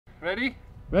Ready?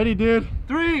 Ready, dude.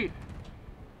 3, 2,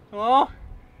 Oh.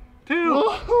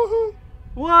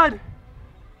 1,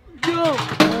 go!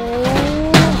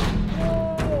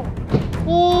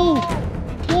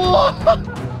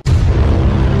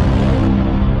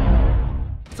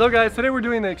 So guys, today we're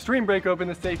doing the extreme break open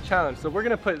the safe challenge. So we're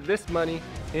gonna put this money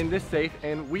in this safe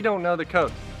and we don't know the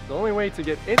code. The only way to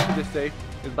get into this safe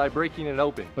is by breaking it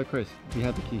open. But Chris, we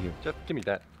have the key here. Jeff, give me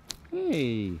that.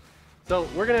 Hey. So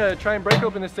we're gonna try and break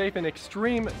open the safe in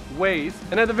extreme ways.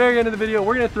 And at the very end of the video,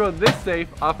 we're gonna throw this safe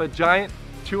off a giant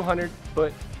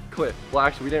 200-foot cliff. Well,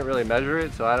 actually, we didn't really measure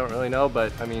it, so I don't really know,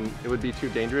 but I mean, it would be too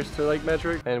dangerous to like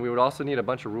measure it. And we would also need a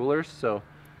bunch of rulers. So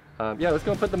yeah, let's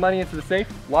go put the money into the safe,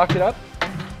 lock it up,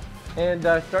 and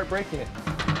start breaking it.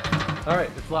 All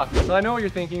right, it's locked. So I know what you're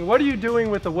thinking. What are you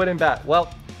doing with the wooden bat?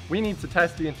 Well, we need to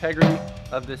test the integrity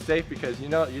of this safe because you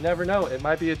never know. It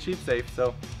might be a cheap safe.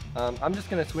 So I'm just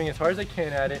gonna swing as hard as I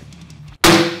can at it.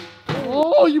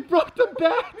 Oh, you broke the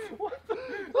bat!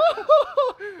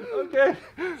 Okay.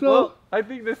 So, well, I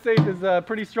think this safe is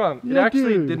pretty strong. It Yeah,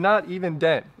 actually dude. did not even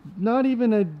dent. Not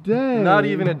even a dent. Not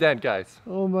even a dent, guys.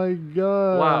 Oh my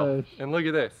gosh. Wow. And look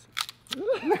at this.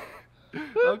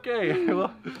 Okay.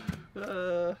 Well,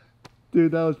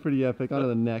 dude, that was pretty epic. On to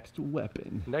the next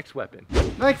weapon. next weapon.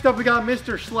 Next up, we got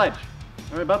Mr. Sledge.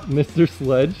 All right, bub. Mr.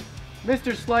 Sledge.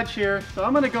 Mr. Sledge here. So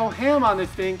I'm gonna go ham on this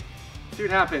thing. See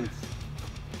what happens.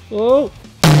 Oh.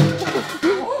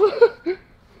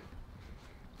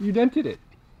 You dented it.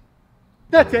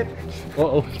 That's it.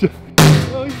 Uh-oh.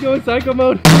 Oh, he's going psycho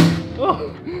mode.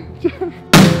 Oh.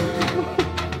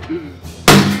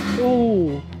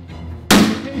 Oh.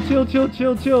 Hey, chill,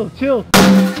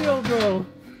 bro.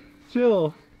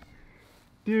 Chill.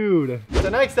 Dude. So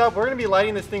next up, we're gonna be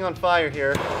lighting this thing on fire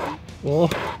here. Oh.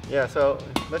 Yeah, so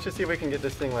let's just see if we can get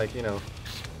this thing like, you know,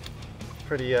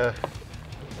 pretty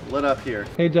lit up here.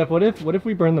 Hey Jeff, what if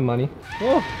we burn the money?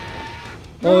 Oh.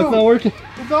 Oh, it's not working.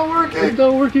 It's not working. It's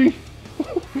not working.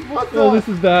 What the? Oh, this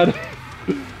is bad.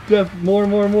 Jeff, more.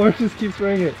 Just keep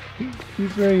spraying it.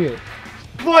 Keep spraying it.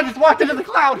 Oh, I just walked into the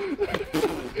cloud.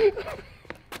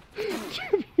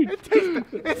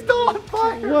 It's still on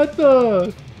fire. What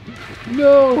the?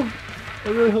 No. I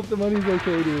really hope the money's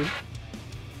okay, dude.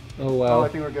 Oh wow. Oh, I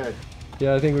think we're good.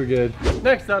 Yeah, I think we're good.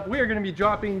 Next up, we are going to be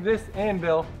dropping this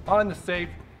anvil on the safe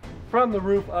from the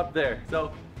roof up there.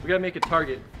 So we got to make a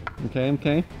target.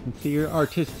 Okay. Let's see your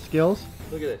artist skills.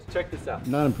 Look at this. Check this out.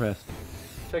 Not impressed.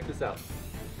 Check this out.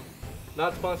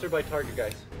 Not sponsored by Target,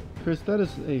 guys. Chris, that is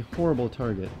a horrible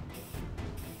target.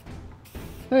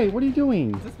 Hey, what are you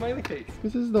doing? It's a smiley face.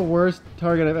 This is the worst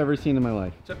target I've ever seen in my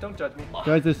life. Jeff, don't judge me.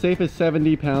 Guys, the safe is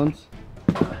 70 pounds.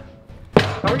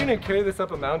 How are we going to carry this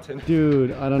up a mountain?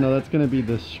 Dude, I don't know. That's going to be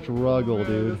the struggle, Man,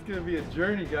 dude. This is going to be a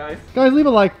journey, guys. Guys, leave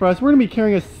a like for us. We're going to be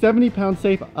carrying a 70-pound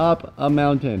safe up a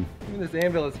mountain. Even this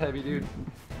anvil is heavy, dude.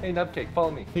 Hey, Nubcake,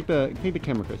 follow me. Take the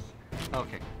camera, Chris.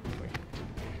 Okay.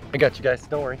 I got you guys.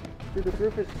 Don't worry. Dude, the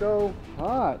roof is so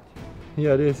hot.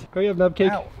 Yeah, it is. Hurry up,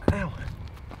 Nubcake. Ow.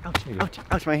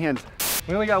 Ouch, my hands.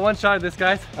 We only got one shot of this,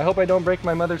 guys. I hope I don't break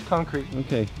my mother's concrete.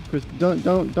 Okay, Chris, don't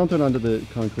throw it onto the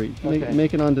concrete. Okay.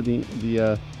 Make it onto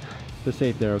the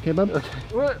safe there, okay, bub? Okay.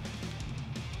 What?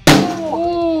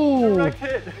 Oh! Direct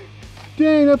hit.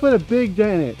 Dang, that put a big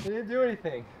dent in it. It didn't do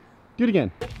anything. Do it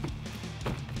again.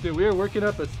 Dude, we are working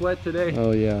up a sweat today.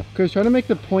 Oh yeah. Chris, try to make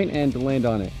the point end land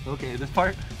on it. Okay, this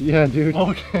part? Yeah, dude.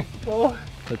 Okay. Oh.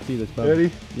 Let's see this, bub.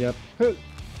 Ready? Yep.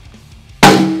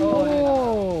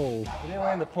 Oh. I didn't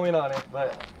land the point on it,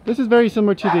 but This is very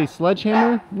similar to the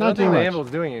sledgehammer. I Not don't too think the much. anvil's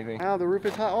doing anything. Ow, the roof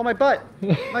is hot. Oh, my butt.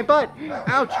 My butt.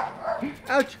 Ouch.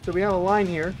 Ouch. So we have a line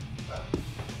here.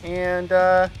 And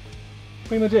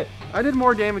Pretty much it. I did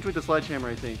more damage with the sledgehammer,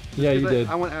 I think. Just Yeah, you 'cause did.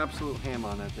 I went absolute ham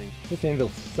on that thing. This anvil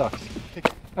sucks.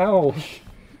 Ow.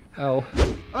 Ow.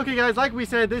 Okay, guys, like we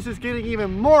said, this is getting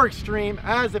even more extreme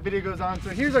as the video goes on. So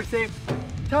here's our safe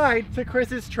tied to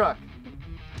Chris's truck.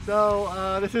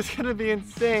 So this is gonna be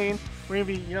insane. We're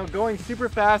gonna be, going super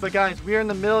fast. But guys, we're in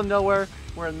the middle of nowhere.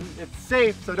 It's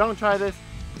safe, so don't try this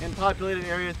in populated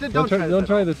areas. Don't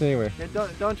try this anywhere. Yeah,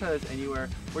 don't try this anywhere.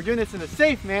 We're doing this in a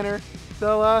safe manner.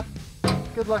 So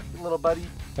good luck, little buddy.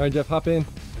 All right, Jeff, hop in.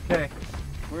 Okay,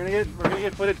 we're gonna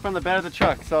get footage from the bed of the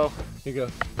truck. So Here you go.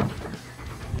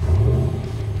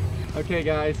 okay,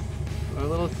 guys, our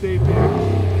little safe here.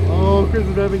 Oh, Chris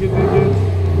is having his engines.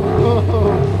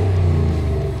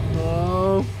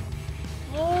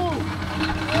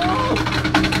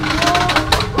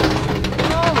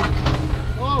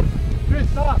 Oh. Chris,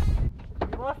 stop!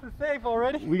 You lost the safe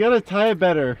already. We gotta tie it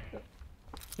better.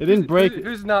 It didn't break.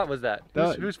 Whose knot was that?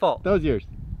 Whose fault? That was yours.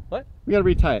 What? We gotta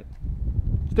retie it.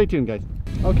 Stay tuned, guys.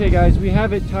 Okay guys, we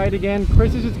have it tied again.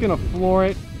 Chris is just gonna floor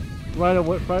it right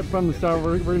from the start.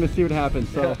 We're gonna see what happens.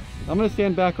 So yeah. I'm gonna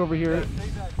stand back over here.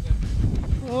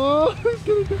 Oh, he's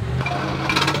gonna go.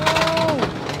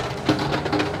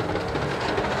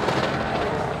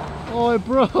 Oh, it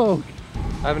broke.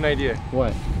 I have an idea.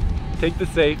 What? Take the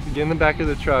safe, get in the back of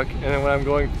the truck, and then when I'm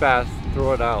going fast,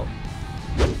 throw it out.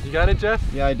 You got it, Jeff?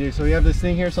 Yeah, I do. So we have this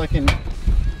thing here so I can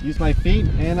use my feet,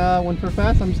 and when we're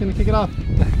fast, I'm just gonna kick it off.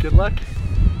 Good luck.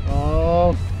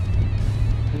 Oh,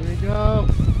 here we go.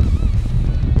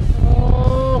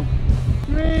 Oh,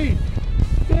 3,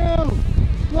 2,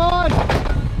 1.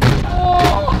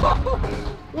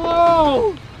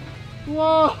 Oh!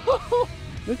 Whoa! Whoa!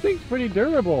 This thing's pretty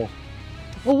durable.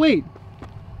 Oh wait!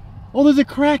 Oh, there's a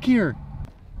crack here.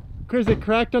 Chris, it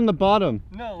cracked on the bottom.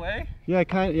 No way. Yeah,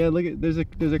 kind of. Yeah, look at there's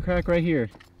a crack right here.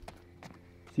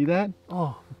 See that?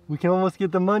 Oh, we can almost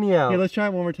get the money out. Okay, let's try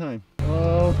it one more time.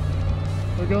 Oh,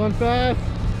 we're going fast.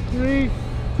 3,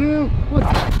 2, 1.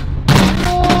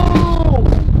 Whoa!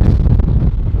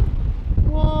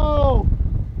 Whoa!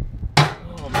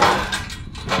 Oh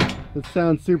man. That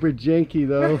sounds super janky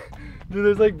though. Dude,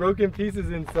 there's like broken pieces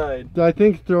inside. So I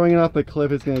think throwing it off the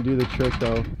cliff is gonna do the trick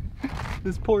though.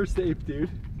 This poor safe, dude.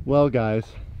 Well guys,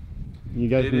 you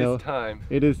guys know. It is time.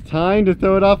 It is time to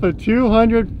throw it off a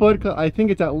 200-foot cliff. I think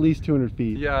it's at least 200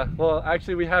 feet. Yeah, well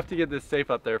actually we have to get this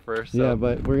safe up there first. So. Yeah,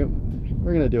 but we're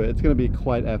gonna do it. It's gonna be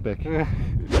quite epic.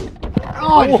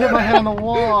 Oh, I just hit my head on the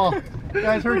wall.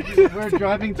 Guys, we're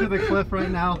driving to the cliff right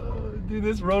now. Dude,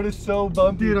 this road is so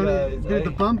bumpy, dude, guys. Dude,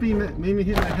 the bumpy made me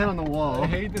hit my head on the wall. I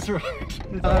hate this road.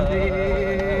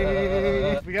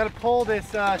 We gotta pull this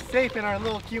safe in our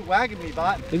little cute wagon we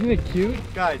bought. Isn't it cute?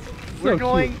 Guys, So we're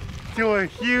going cute. to a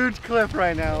huge cliff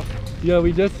right now. Yeah,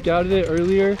 we just scouted it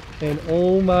earlier, and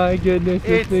oh my goodness,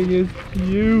 this thing is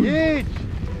huge. Huge!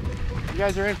 You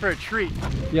guys are in for a treat.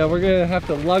 Yeah, we're gonna have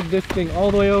to lug this thing all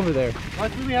the way over there.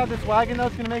 Luckily we have this wagon though,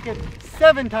 it's gonna make it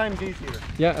 7 times easier.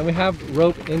 Yeah, and we have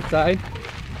rope inside.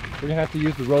 We're gonna have to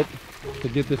use the rope to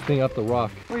get this thing up the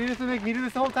rock. Well, you're just gonna make me do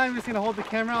this the whole time? You're just gonna hold the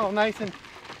camera all nice and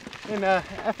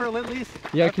effortlessly?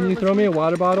 Yeah, can you throw me a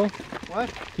water bottle?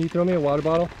 What? Can you throw me a water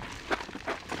bottle?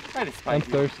 That is spicy. I'm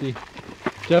thirsty.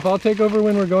 Jeff, I'll take over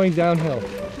when we're going downhill.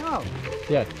 No.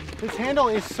 Yes. This handle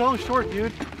is so short,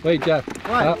 dude. Wait, Jeff.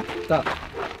 What? Stop.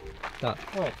 Stop.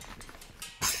 What?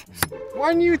 Why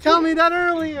didn't you tell me that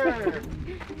earlier?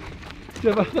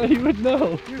 Jeff, I thought you would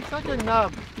know. You're such a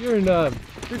nub. You're a nub.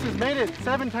 This has made it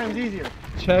 7 times easier.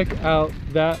 Check out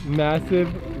that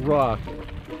massive rock.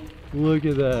 Look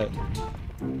at that.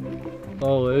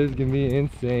 Oh, it is gonna be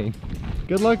insane.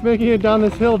 Good luck making it down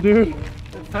this hill, dude.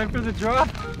 It's time for the drop.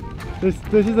 This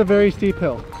is a very steep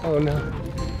hill. Oh no.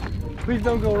 Please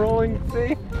don't go rolling,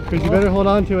 safe. Chris, you better hold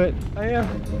on to it. I am.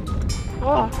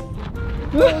 Oh,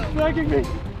 it's dragging me.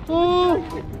 Oh,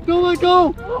 don't let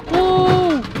go.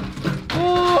 Oh,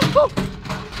 oh.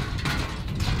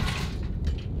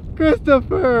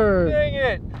 Christopher. Dang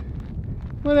it.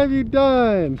 What have you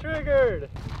done? Triggered.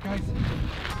 Guys,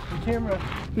 the camera.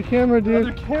 The camera, dude.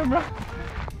 Another camera.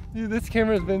 Dude, this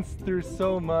camera's been through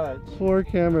so much. Poor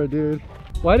camera, dude.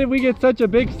 Why did we get such a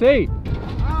big safe?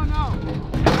 I don't know.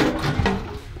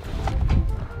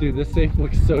 Dude, this safe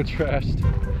looks so trashed.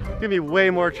 It's gonna be way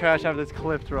more trash after this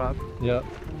cliff drop. Yep.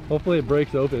 Hopefully it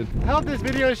breaks open. I hope this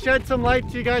video shed some light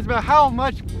to you guys about how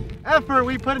much effort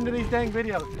we put into these dang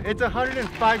videos. It's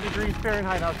 105 degrees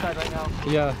Fahrenheit outside right now.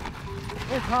 Yeah.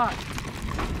 It's hot.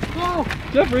 Whoa!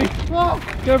 Jeffrey! Whoa!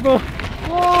 Careful!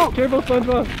 Whoa! Careful,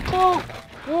 SpongeBob! Whoa!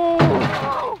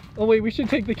 Whoa! Oh wait, we should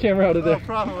take the camera out of there. Oh,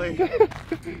 probably.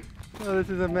 Oh, this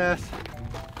is a mess.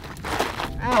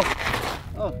 Ow!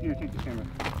 Oh, here, take the camera.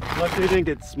 Luckily it didn't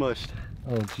get smushed.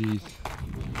 Oh jeez.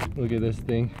 Look at this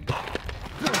thing.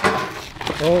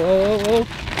 Oh!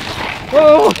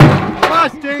 Oh!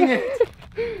 Gosh dang it!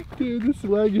 Dude, this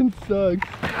wagon sucks.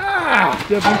 Ah!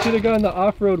 Jeff, we should have gotten the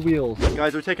off-road wheels.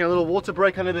 Guys, we're taking a little water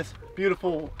break under this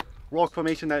beautiful rock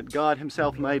formation that God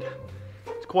himself made.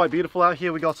 It's quite beautiful out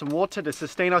here. We got some water to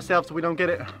sustain ourselves so we don't get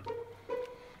it.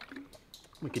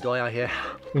 We could die out here.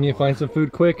 We need to find some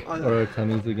food quick, or our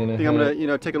tummies are gonna. I think I'm gonna, you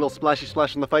know, take a little splashy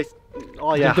splash on the face.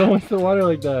 Oh yeah. Don't waste the water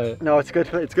like that. No, it's good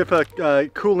for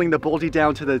cooling the body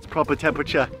down to the proper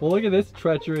temperature. Well, look at this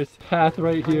treacherous path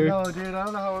right here. No, dude, I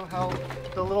don't know how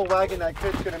the little wagon that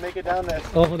Chris gonna make it down this.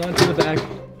 Oh, hold on to the back.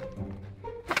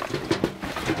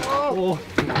 Oh!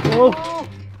 Oh!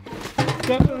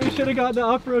 Definitely should have got the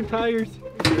off-road tires.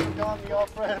 We should have gone the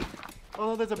off-road.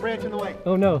 Oh, there's a branch in the way.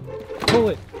 Oh no! Pull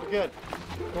it. We're good.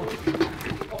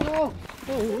 Oh!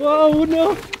 Oh! Whoa!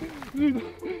 No! Dude,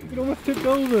 it almost tipped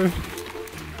over.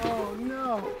 Oh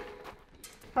no!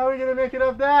 How are we gonna make it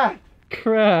up that?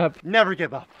 Crap. Never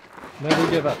give up. Never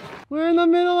give up. We're in the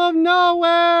middle of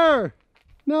nowhere.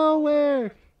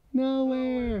 Nowhere.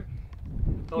 Nowhere.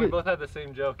 Oh, we both had the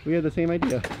same joke. We had the same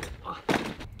idea.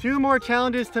 2 more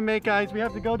challenges to make, guys. We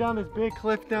have to go down this big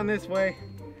cliff down this way.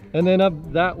 And then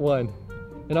up that one.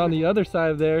 And on the other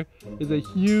side of there is a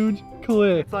huge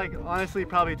cliff. It's like, honestly,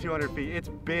 probably 200 feet. It's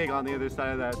big on the other side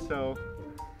of that, so.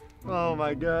 Oh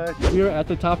my gosh. We are at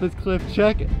the top of this cliff.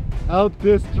 Check out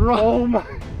this drop. Oh my.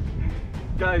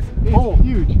 Guys, It's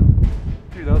huge.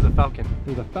 dude, that was a falcon.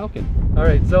 There's a falcon. All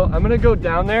right, so I'm gonna go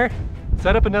down there,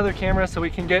 set up another camera so we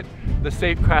can get the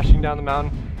safe crashing down the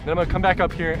mountain. Then I'm gonna come back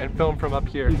up here and film from up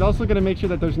here. He's also gonna make sure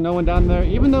that there's no one down there.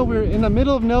 Even though we're in the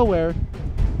middle of nowhere,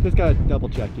 just gotta double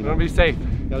check, you We're know. gonna be safe.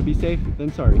 Gotta be safe,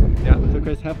 then sorry. Yeah. So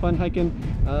Chris, have fun hiking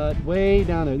way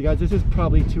down there. Guys, this is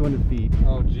probably 200 feet.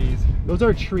 Oh, geez. Those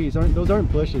are trees, those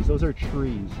aren't bushes, those are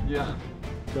trees. Yeah.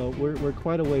 So we're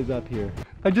quite a ways up here.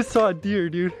 I just saw a deer,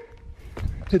 dude.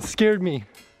 It scared me.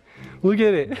 Look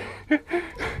at it. I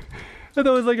thought it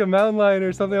was like a mountain lion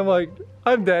or something. I'm like,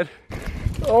 I'm dead.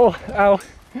 Oh, ow.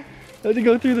 I had to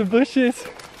go through the bushes.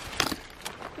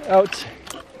 Ouch.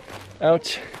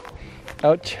 Ouch.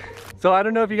 Ouch. So I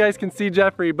don't know if you guys can see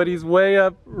Jeffrey, but he's way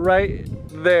up right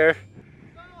there.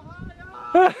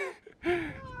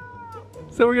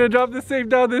 So we're gonna drop this safe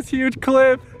down this huge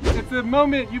cliff. It's the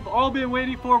moment you've all been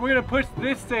waiting for. We're gonna push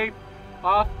this safe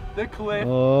off the cliff.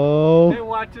 Oh. And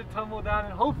watch it tumble down,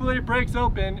 and hopefully it breaks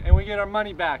open and we get our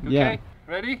money back, okay? Yeah.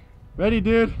 Ready? Ready,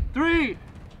 dude? 3,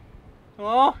 2,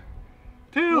 Oh.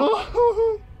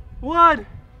 1,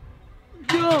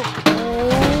 go!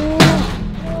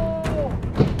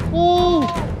 Oh.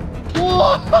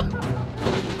 Oh.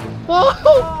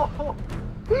 Oh!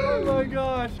 Oh my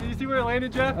gosh. Did you see where it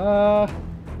landed, Jeff?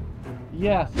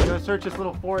 Yes. I'm gonna search this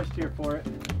little forest here for it.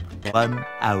 1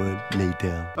 hour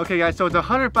later. Okay guys, so it's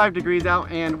 105 degrees out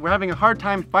and we're having a hard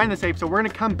time finding the safe, so we're gonna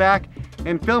come back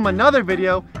and film another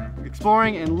video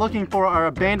exploring and looking for our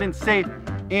abandoned safe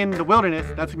in the wilderness.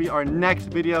 That's gonna be our next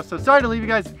video. So sorry to leave you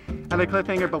guys at a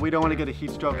cliffhanger, but we don't want to get a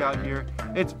heat stroke out here.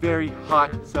 It's very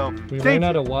hot, so We ran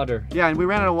out of water. Yeah, and we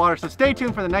ran out of water, so stay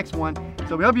tuned for the next one.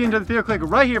 So we hope you enjoyed the video. Click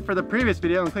right here for the previous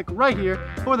video and click right here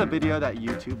for the video that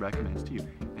YouTube recommends to you.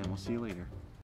 And we'll see you later.